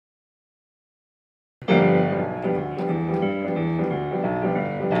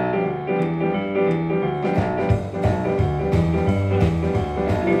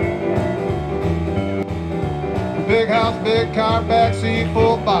house, big car, backseat,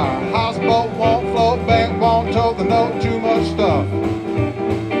 full bar. Houseboat won't float, bank won't tote the note. Too much stuff.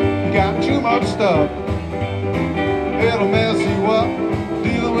 You got too much stuff. It'll mess you up,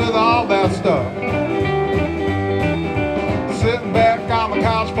 dealing with all that stuff. Sitting back on the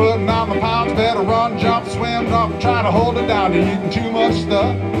couch, putting on the pounds. Better run, jump, swim, don't try to hold it down. You're eating too much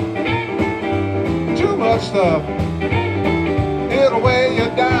stuff. Too much stuff. It'll weigh you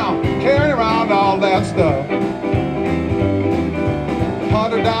down, carrying around all that stuff.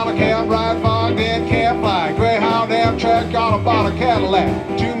 $100 cab ride, fogged in, can't fly. Greyhound, Amtrak, on a bottle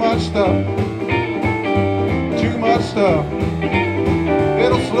Cadillac. Too much stuff. Too much stuff.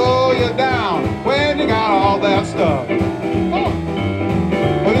 It'll slow you down when you got all that stuff. Well,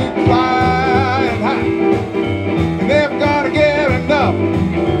 you can fly and high. You're never gonna get enough.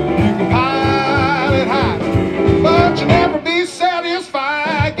 You can pilot high, but you'll never be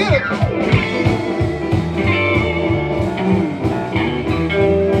satisfied. Get it?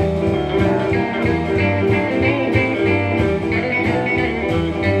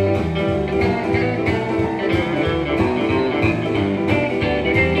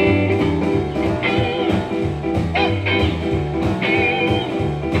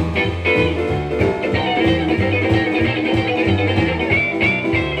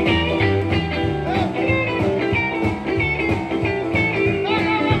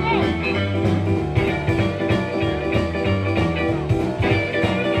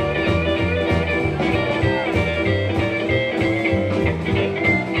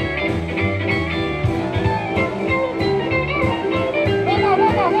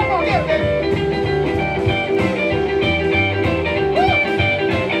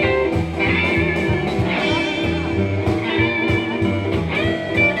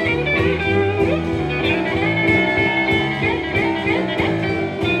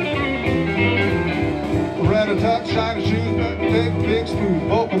 Shiny shoes, big smooth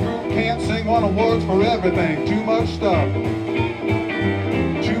vocal group, can't sing, won awards for everything. Too much stuff.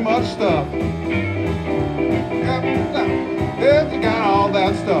 Too much stuff. If you got all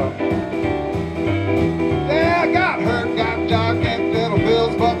that stuff. Yeah, I got hurt, got gigantic little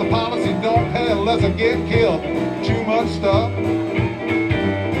bills, but the policy don't pay unless I get killed. Too much stuff.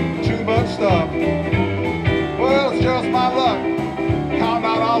 Too much stuff. Well, it's just my luck. Count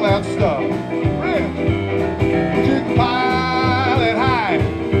out all that stuff. Really? You can pilot high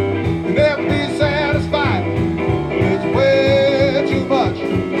and never be satisfied. It's way too much.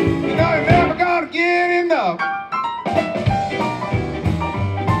 You know you're never gonna get enough.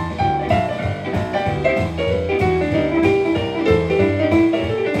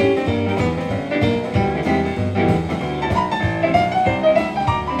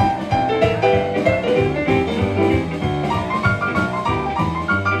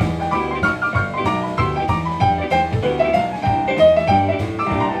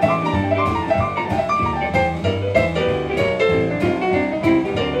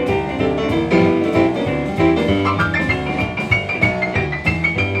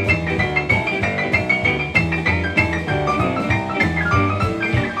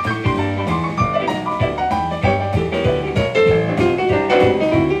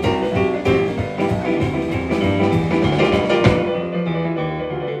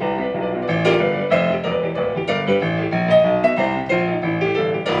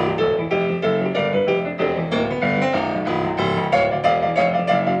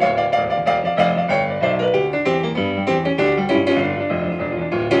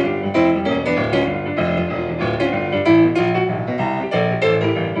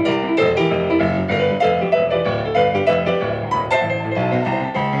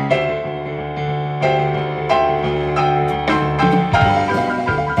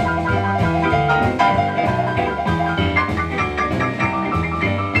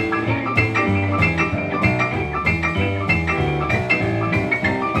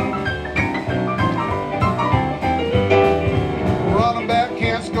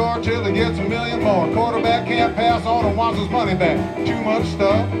 Till he gets a million more. Quarterback can't pass on and wants his money back. Too much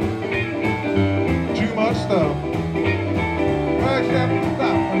stuff. Too much stuff. Well,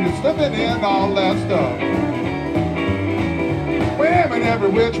 when you're slipping in all that stuff. Women every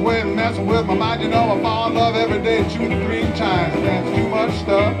which way and messing with my mind. You know I fall in love every day 2 to 3 times. That's too much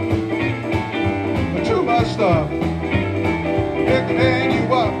stuff. Too much stuff. It ain't